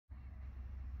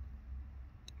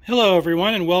Hello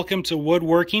everyone and welcome to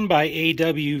Woodworking by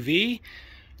AWV.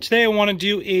 Today I want to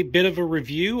do a bit of a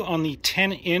review on the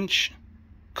 10-inch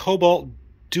Kobalt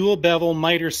dual bevel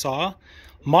miter saw.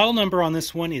 Model number on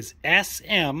this one is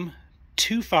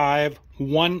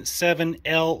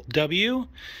SM2517LW,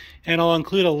 and I'll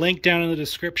include a link down in the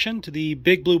description to the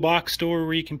Big Blue Box store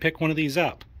where you can pick one of these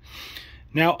up.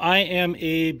 Now I am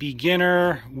a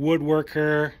beginner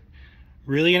woodworker,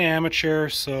 really an amateur,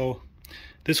 so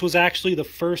this was actually the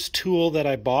first tool that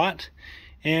I bought,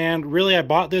 and really I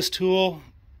bought this tool,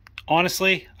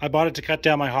 honestly, I bought it to cut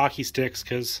down my hockey sticks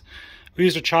because we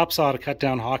used a chop saw to cut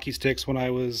down hockey sticks when I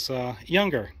was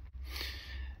younger.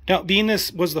 Now, being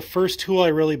this was the first tool I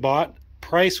really bought,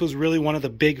 price was really one of the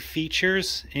big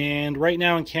features, and right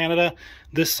now in Canada,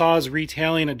 this saw is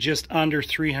retailing at just under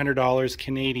 $300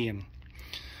 Canadian.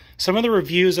 Some of the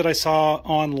reviews that I saw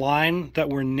online that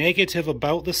were negative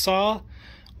about the saw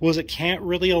was it can't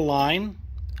really align,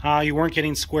 you weren't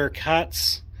getting square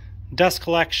cuts, dust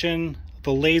collection,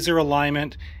 the laser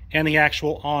alignment, and the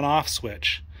actual on-off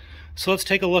switch. So let's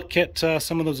take a look at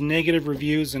some of those negative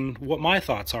reviews and what my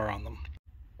thoughts are on them.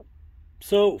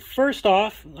 So first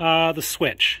off, the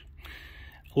switch.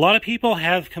 A lot of people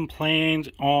have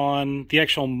complained on the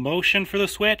actual motion for the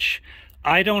switch.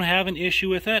 I don't have an issue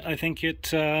with it. I think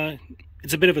it's a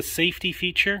bit of a safety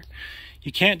feature.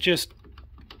 You can't just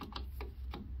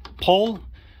pull.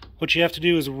 What you have to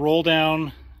do is roll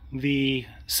down the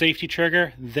safety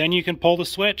trigger, then you can pull the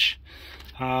switch.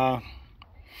 Some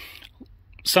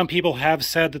people have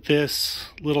said that this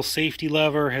little safety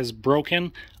lever has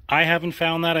broken. I haven't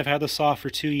found that. I've had the saw for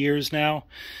 2 years now.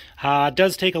 It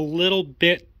does take a little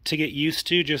bit to get used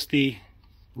to, just the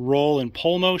roll and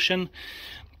pull motion,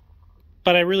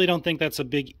 but I really don't think that's a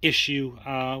big issue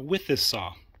with this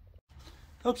saw.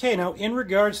 Okay, now in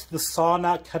regards to the saw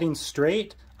not cutting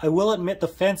straight, I will admit the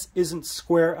fence isn't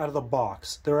square out of the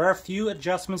box. There are a few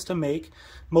adjustments to make,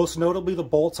 most notably the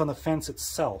bolts on the fence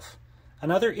itself.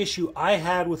 Another issue I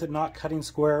had with it not cutting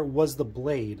square was the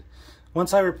blade.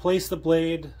 Once I replaced the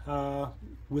blade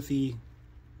with the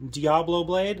Diablo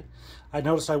blade, I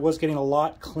noticed I was getting a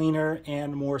lot cleaner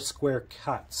and more square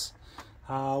cuts.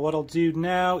 What I'll do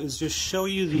now is just show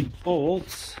you the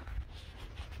bolts.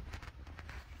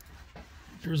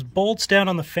 There's bolts down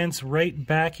on the fence right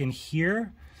back in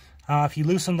here. If you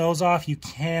loosen those off, you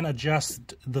can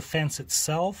adjust the fence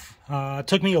itself. It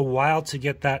took me a while to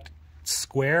get that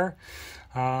square.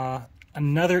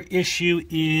 Another issue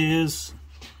is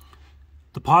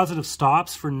the positive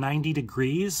stops for 90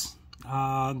 degrees.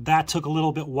 That took a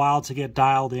little bit while to get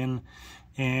dialed in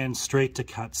and straight to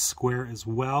cut square as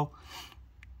well.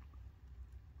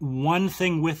 One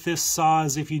thing with this saw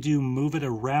is if you do move it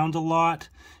around a lot,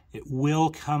 it will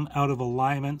come out of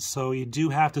alignment, so you do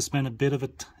have to spend a bit of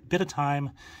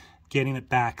time getting it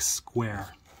back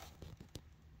square.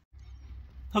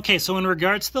 Okay, so in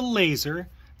regards to the laser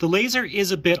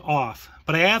is a bit off,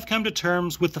 but I have come to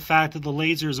terms with the fact that the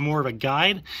laser is more of a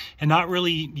guide and not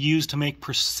really used to make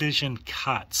precision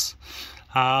cuts.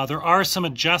 There are some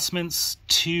adjustments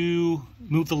to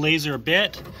move the laser a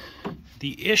bit.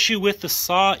 The issue with the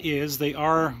saw is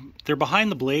they're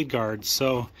behind the blade guard,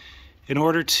 so in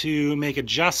order to make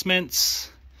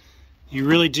adjustments, you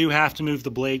really do have to move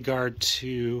the blade guard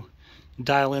to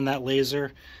dial in that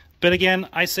laser. But again,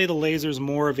 I say the laser is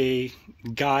more of a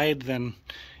guide than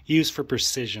used for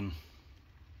precision.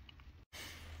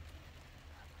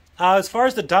 As far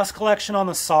as the dust collection on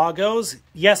the saw goes,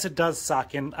 yes, it does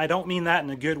suck, and I don't mean that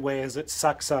in a good way as it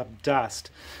sucks up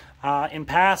dust. In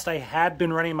past, I had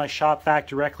been running my shop vac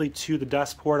directly to the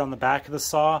dust port on the back of the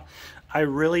saw. I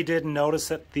really didn't notice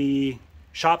that the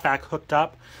shop vac hooked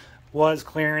up was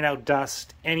clearing out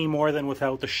dust any more than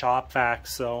without the shop vac,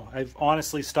 so I've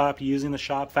honestly stopped using the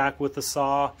shop vac with the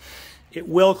saw. It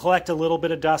will collect a little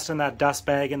bit of dust in that dust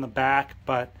bag in the back,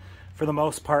 but for the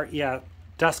most part, yeah,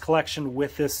 dust collection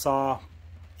with this saw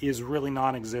is really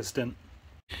non-existent.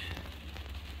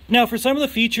 Now, for some of the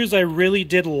features I really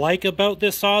did like about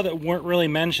this saw that weren't really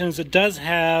mentioned is it does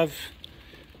have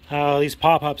these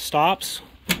pop-up stops.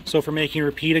 So for making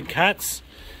repeated cuts,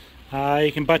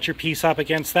 you can butt your piece up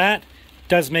against that. It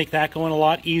does make that going a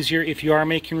lot easier if you are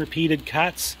making repeated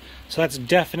cuts. So that's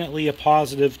definitely a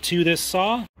positive to this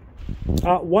saw.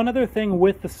 One other thing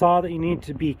with the saw that you need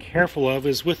to be careful of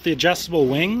is with the adjustable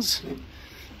wings.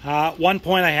 At one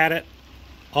point I had it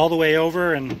all the way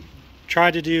over and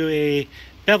tried to do a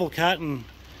bevel cut and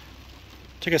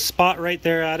took a spot right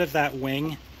there out of that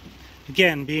wing.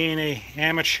 Again, being an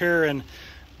amateur and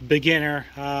beginner,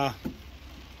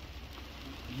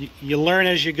 you learn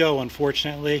as you go,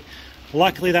 unfortunately.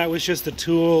 Luckily that was just a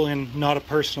tool and not a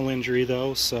personal injury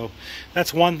though, so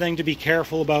that's one thing to be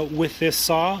careful about with this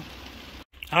saw.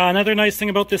 Another nice thing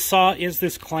about this saw is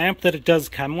this clamp that it does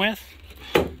come with.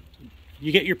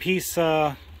 You get your piece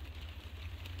up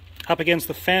against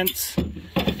the fence,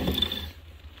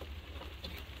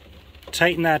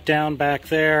 tighten that down back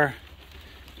there.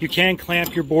 You can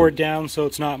clamp your board down so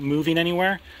it's not moving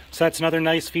anywhere. So that's another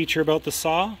nice feature about the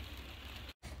saw.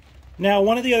 Now,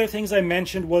 one of the other things I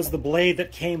mentioned was the blade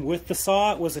that came with the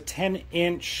saw. It was a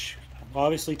 10-inch,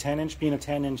 obviously 10-inch being a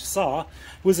 10-inch saw. It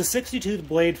was a 60-tooth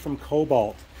blade from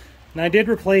Kobalt. And I did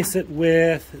replace it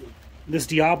with this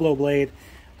Diablo blade.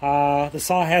 The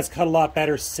saw has cut a lot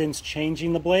better since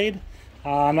changing the blade.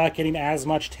 I'm not getting as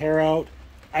much tear out.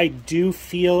 I do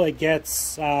feel it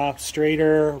gets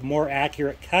straighter, more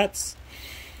accurate cuts.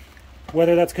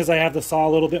 Whether that's because I have the saw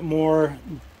a little bit more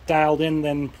dialed in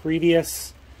than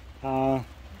previous,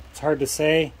 it's hard to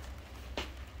say.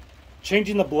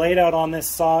 Changing the blade out on this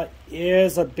saw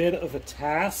is a bit of a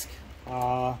task,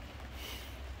 but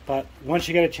once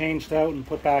you get it changed out and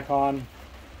put back on,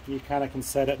 you kind of can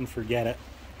set it and forget it.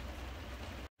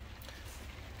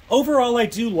 Overall, I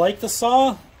do like the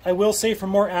saw. I will say for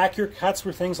more accurate cuts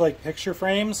for things like picture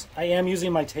frames, I am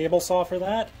using my table saw for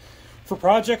that. For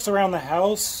projects around the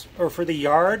house or for the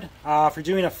yard, for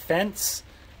doing a fence,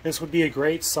 this would be a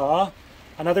great saw.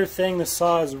 Another thing, the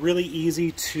saw is really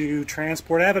easy to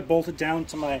transport. I have it bolted down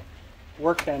to my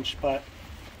workbench, but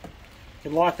you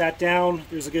can lock that down.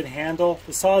 There's a good handle.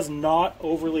 The saw is not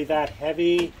overly that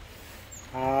heavy.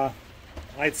 I'd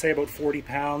say about 40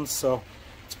 pounds, so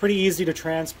it's pretty easy to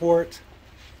transport.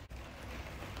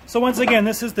 So once again,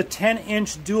 this is the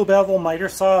 10-inch dual bevel miter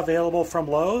saw available from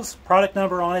Lowe's. Product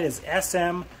number on it is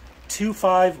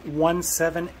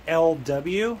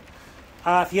SM2517LW.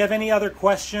 If you have any other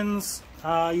questions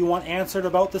you want answered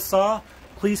about the saw,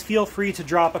 please feel free to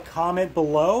drop a comment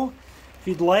below. If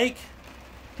you'd like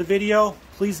the video,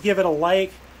 please give it a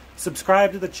like,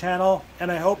 subscribe to the channel,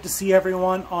 and I hope to see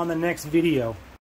everyone on the next video.